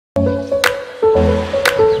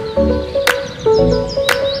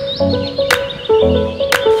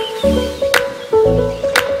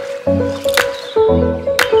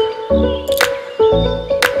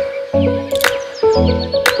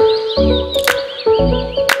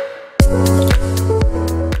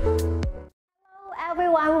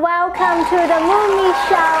the Moomy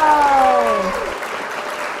Show!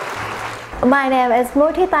 My name is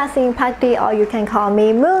Mutita Singh Pakdi, or you can call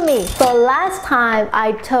me Moomy. So last time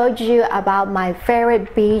I told you about my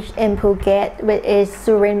favorite beach in Phuket, which is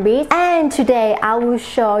Surin Beach. And today I will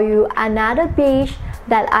show you another beach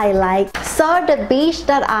that I like. So the beach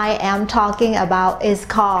that I am talking about is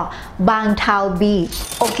called Bang Tao Beach.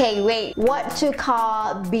 Okay, wait, what to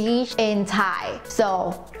call beach in Thai?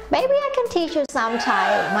 So maybe I can teach you some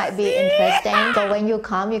Thai, it might be interesting. So when you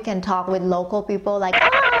come, you can talk with local people like,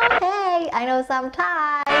 oh, hey, I know some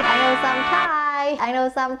Thai, I know some Thai, I know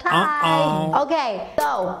some Thai. Okay,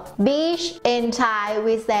 so beach in Thai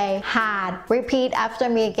we say had. Repeat after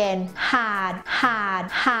me again. Had.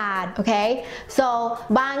 Okay, so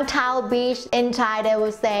Bang Tao Beach in Thai they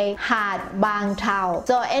will say had Bang Tao.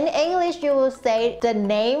 So in English you will say the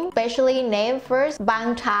name, especially name first,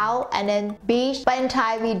 Bang Tao, and then beach. But in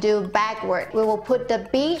Thai we do backward. We will put the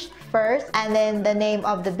beach first and then the name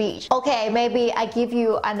of the beach. Okay, maybe I give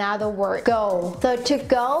you another word, go. So to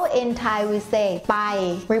go in Thai we say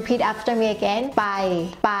pai. Repeat after me again, pai.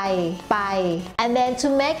 And then to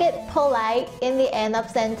make it polite in the end of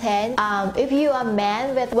sentence, if you are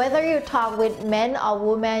man, whether you talk with men or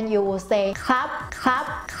women, you will say clap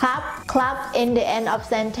in the end of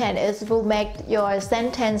sentence. It will make your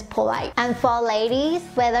sentence polite. And for ladies,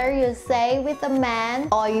 whether you say with a man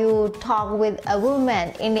or you talk with a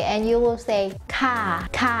woman, in the end you will say ka.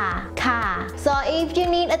 So if you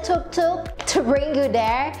need a tuk-tuk to bring you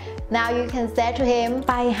there, now you can say to him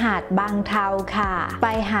ไปหาดบางเทาค่ะ ไป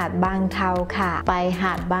หาดบางเทาค่ะ ไปห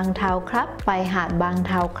าดบางเทาครับ ไปหาดบางเ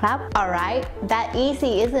ทาครับ Alright, that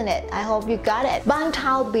easy, isn't it? I hope you got it. Bang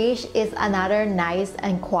Tao Beach is another nice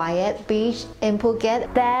and quiet beach in Phuket.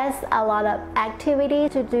 There's a lot of activity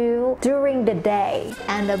to do during the day,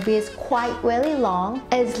 and the beach quite really long.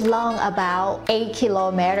 It's long about 8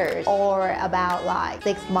 kilometers or about like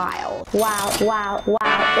 6 miles. Wow,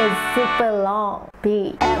 it's super long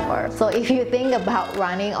beach ever. So if you think about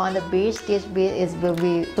running on the beach, this beach will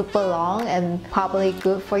be super long and probably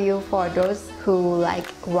good for you for those who like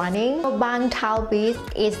running. So Bang Tao Beach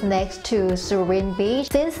is next to Surin Beach.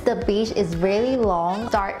 Since the beach is really long,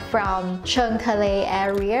 start from Cheung Kale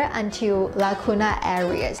area until Lacuna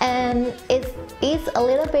areas, and it's a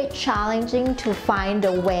little bit challenging to find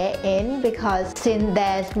the way in because since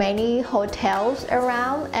there's many hotels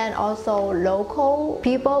around and also local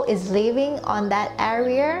people is living on that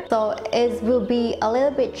area, so it will be a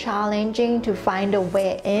little bit challenging to find a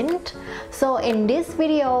way in. So in this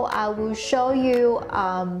video I will show you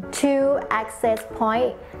 2 access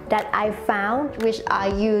points that I found, which are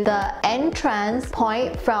the entrance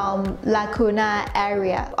point from Lacuna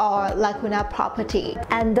area or Lacuna property,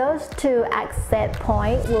 and those 2 access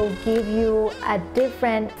points will give you a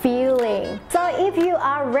different feeling. So if you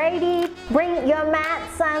are ready, bring your mat,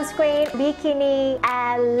 sunscreen, bikini,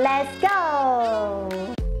 and let's go!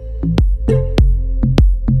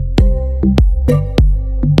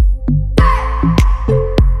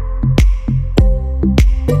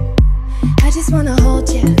 I just wanna hold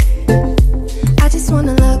you. I just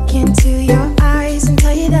wanna look into your eyes and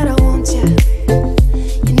tell you that I want you.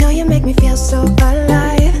 You know you make me feel so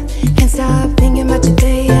alive. Can't stop thinking about you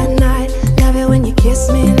day and night. Love it when you kiss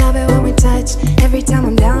me, love it when we touch. Every time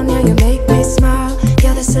I'm down here you make me smile.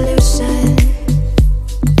 You're the solution.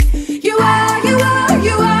 You are the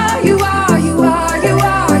solution. You are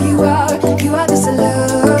the solution. You are the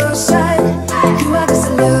solution. You are the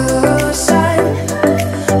solution.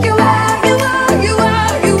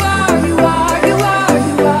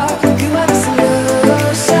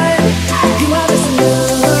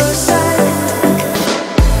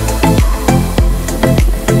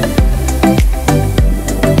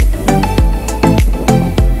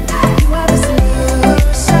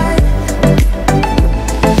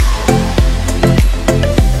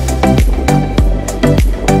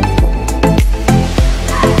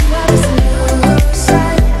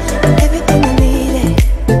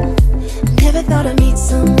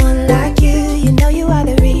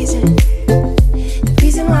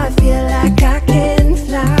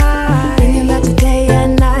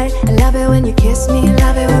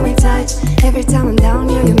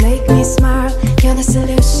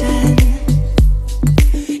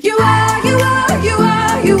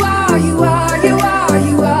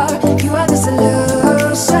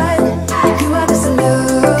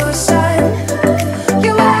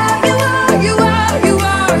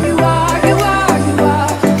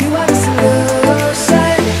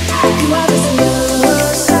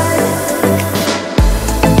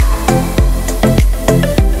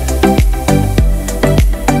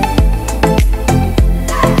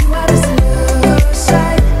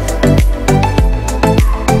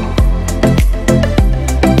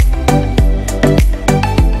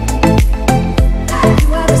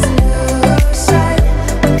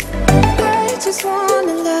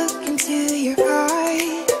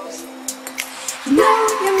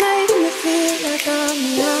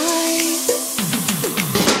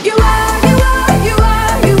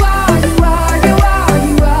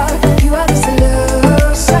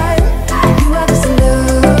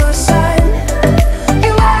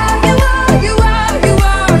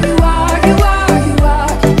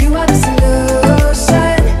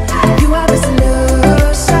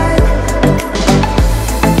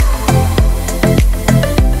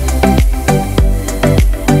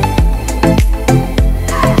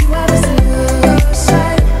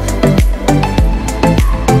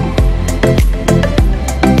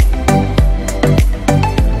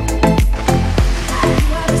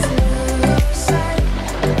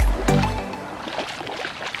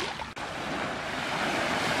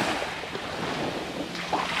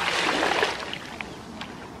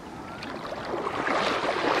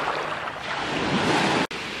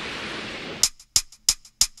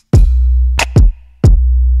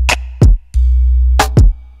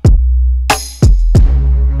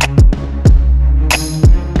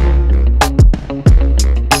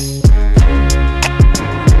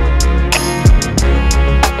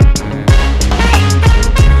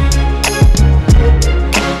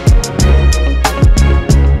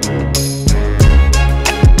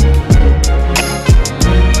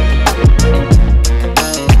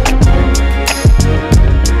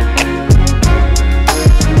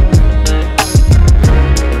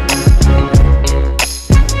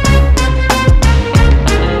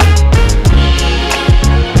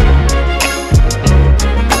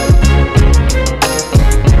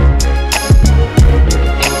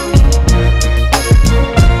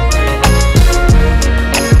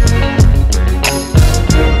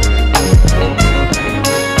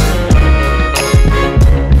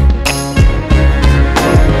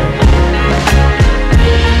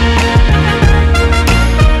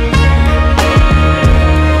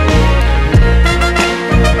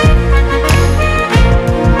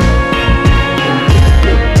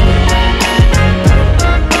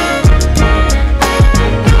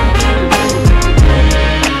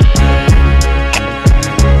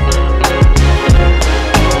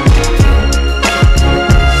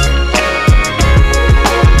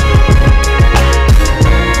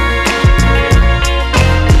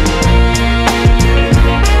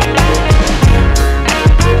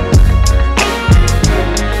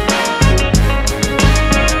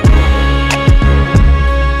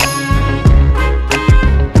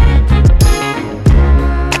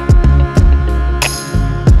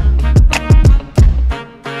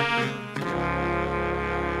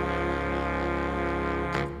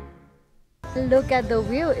 look at the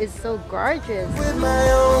view, it's so gorgeous. With my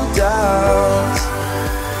own doubts.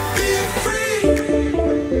 Be free.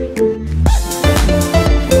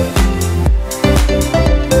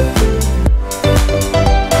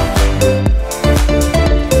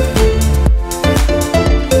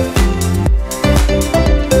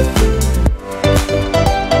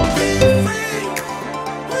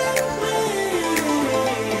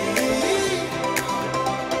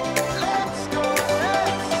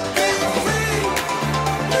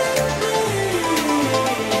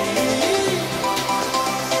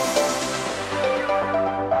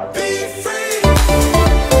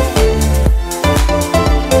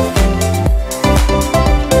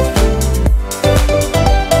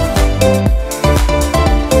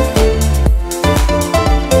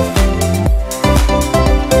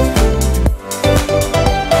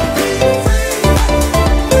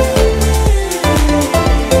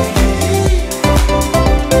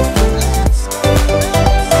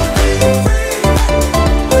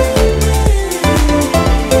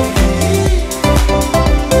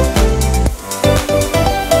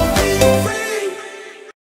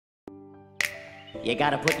 You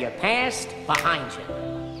gotta put your past behind you.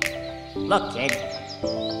 Look, kid,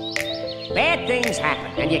 bad things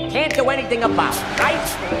happen, and you can't do anything about it, right?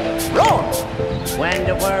 Wrong! When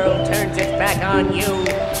the world turns its back on you,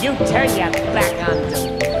 you turn your back on them.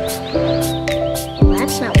 Well,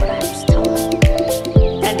 that's not what I was told.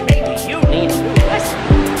 Then maybe you need a new lesson.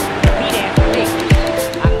 Repeat after me.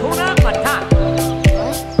 Hakuna Matata.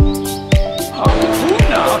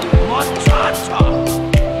 Hakuna Matata.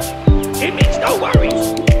 It means no worries.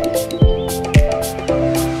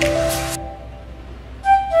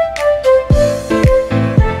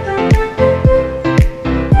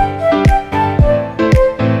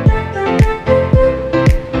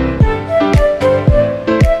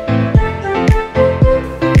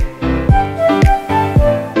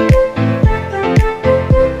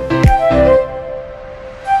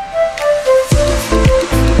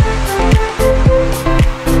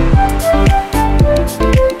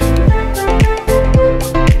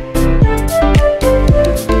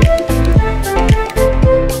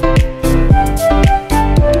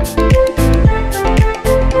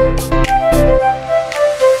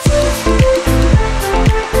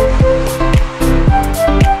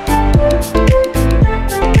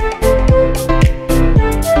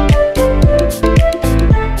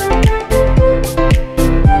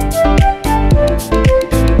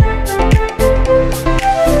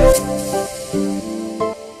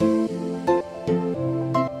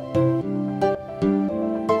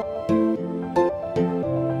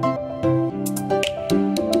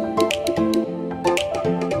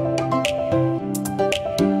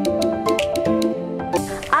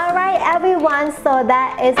 Everyone, so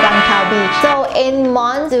that is Bangkok Beach. So in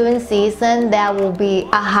monsoon season, there will be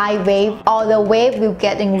a high wave, or the wave will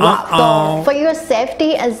getting rough. So for your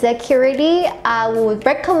safety and security, I would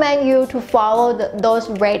recommend you to follow those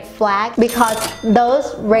red flags, because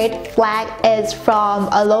those red flag is from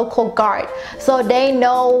a local guard. So they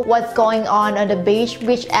know what's going on the beach,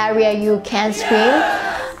 which area you can swim,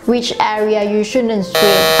 which area you shouldn't swim.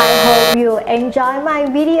 I hope you enjoy my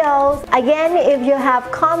videos. Again, if you have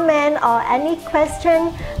comment or any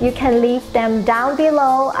question, you can leave them down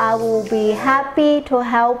below. I will be happy to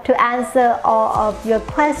help to answer all of your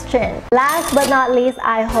questions. Last but not least,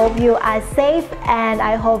 I hope you are safe and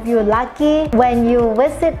I hope you're lucky when you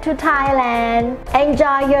visit to Thailand.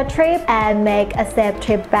 Enjoy your trip and make a safe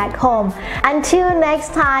trip back home. Until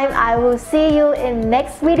next time, I will see you in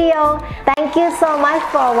next video. Thank you so much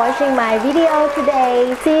for watching my video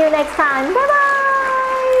today. See you next time. Bye bye.